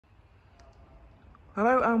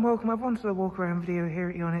Hello and welcome everyone to the walk around video here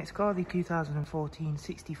at your next car, the 2014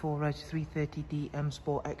 64 Reg 330D M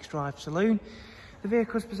Sport XDRIVE Saloon. The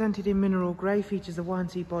vehicle is presented in mineral grey, features a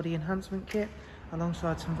warranty body enhancement kit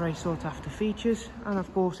alongside some very sought after features, and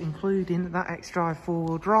of course including that XDRIVE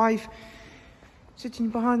 4-wheel drive. Sitting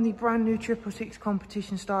behind the brand new 666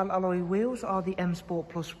 competition style alloy wheels are the M Sport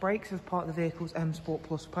Plus brakes as part of the vehicle's M Sport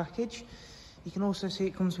Plus package. You can also see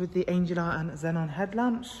it comes with the Angel Eye and Xenon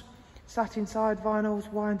headlamps. Satin side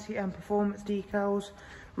vinyls, warranty and performance decals,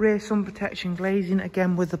 rear sun protection glazing,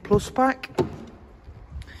 again with the Plus pack.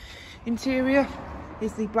 Interior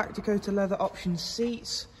is the black Dakota leather option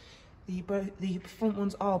seats. The front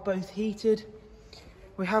ones are both heated.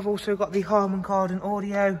 We have also got the Harman Kardon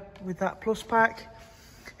audio with that Plus pack.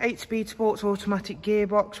 8-speed sports automatic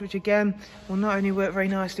gearbox, which again will not only work very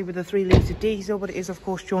nicely with the 3-litre diesel, but it is of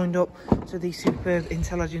course joined up to the superb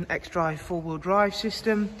intelligent XDRIVE 4-wheel drive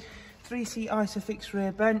system. 3-seat Isofix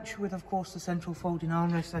rear bench with of course the central folding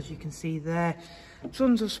armrest, as you can see there.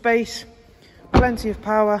 Tons of space, plenty of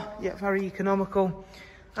power, yet very economical,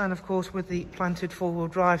 and of course with the planted 4-wheel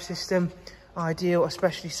drive system, ideal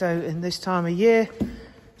especially so in this time of year.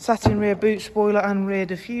 Satin rear boot spoiler and rear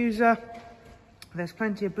diffuser. There's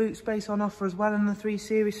plenty of boot space on offer as well in the 3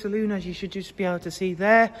 Series Saloon, as you should just be able to see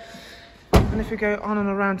there. And if we go on and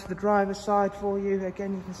around to the driver's side for you,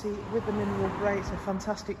 again you can see with the mineral grey, it's a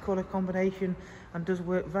fantastic colour combination and does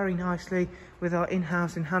work very nicely with our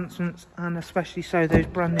in-house enhancements, and especially so those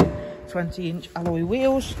brand new 20-inch alloy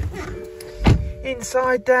wheels.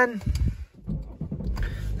 Inside then,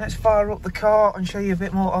 let's fire up the car and show you a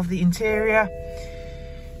bit more of the interior.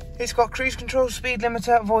 It's got cruise control, speed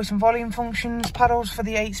limiter, voice and volume functions, paddles for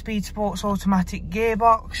the 8-speed sports automatic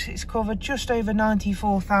gearbox. It's covered just over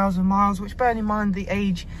 94,000 miles, which, bearing in mind the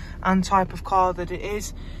age and type of car that it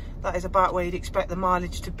is, that is about where you'd expect the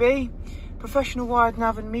mileage to be. Professional wide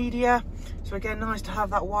nav and media, so again nice to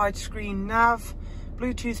have that widescreen nav.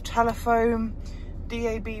 Bluetooth telephone,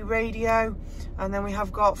 DAB radio, and then we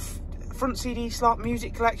have got front CD slot,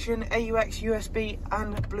 music collection, AUX, USB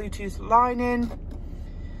and Bluetooth line-in.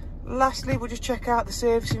 Lastly, we'll just check out the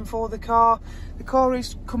servicing for the car. The car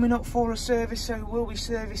is coming up for a service, so it will be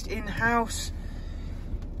serviced in-house.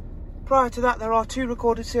 Prior to that, there are 2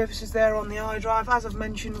 recorded services there on the iDrive. As I've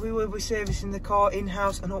mentioned, we will be servicing the car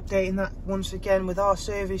in-house and updating that once again with our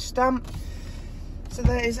service stamp. So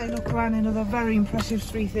there is a look around another very impressive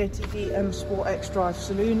 330D M Sport XDRIVE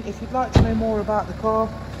Saloon. If you'd like to know more about the car,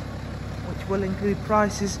 which will include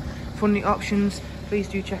prices, funding options, please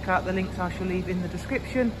do check out the links I shall leave in the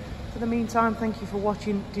description. For the meantime, thank you for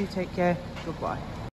watching. Do take care. Goodbye.